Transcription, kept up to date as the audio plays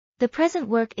The present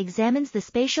work examines the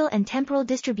spatial and temporal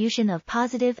distribution of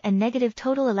positive and negative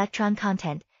total electron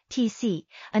content, TC,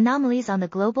 anomalies on the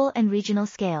global and regional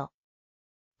scale.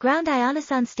 Ground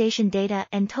ionoson station data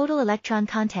and total electron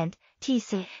content,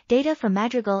 TC, data from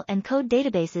Madrigal and code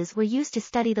databases were used to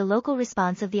study the local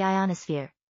response of the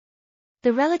ionosphere.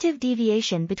 The relative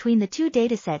deviation between the two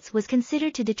datasets was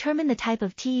considered to determine the type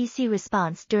of TEC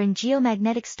response during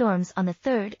geomagnetic storms on the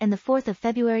 3rd and the 4th of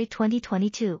February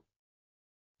 2022.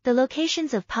 The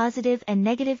locations of positive and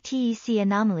negative TEC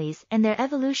anomalies and their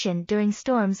evolution during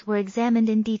storms were examined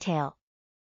in detail.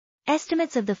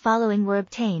 Estimates of the following were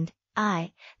obtained: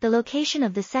 I. The location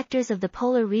of the sectors of the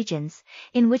polar regions,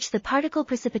 in which the particle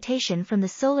precipitation from the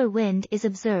solar wind is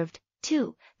observed.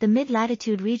 2. The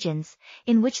mid-latitude regions,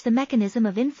 in which the mechanism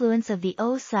of influence of the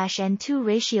O/N2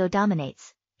 ratio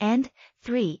dominates. And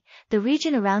 3. The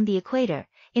region around the equator,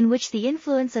 in which the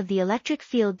influence of the electric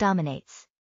field dominates.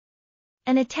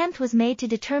 An attempt was made to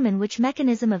determine which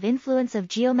mechanism of influence of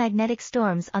geomagnetic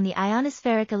storms on the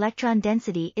ionospheric electron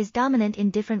density is dominant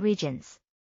in different regions.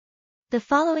 The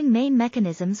following main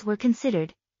mechanisms were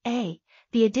considered. A.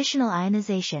 The additional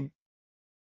ionization.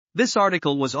 This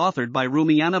article was authored by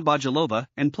Rumiana, Bojilova,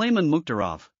 and Plamen,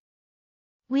 Mukhtarov.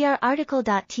 We are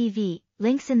RTCLTV,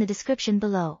 links in the description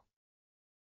below.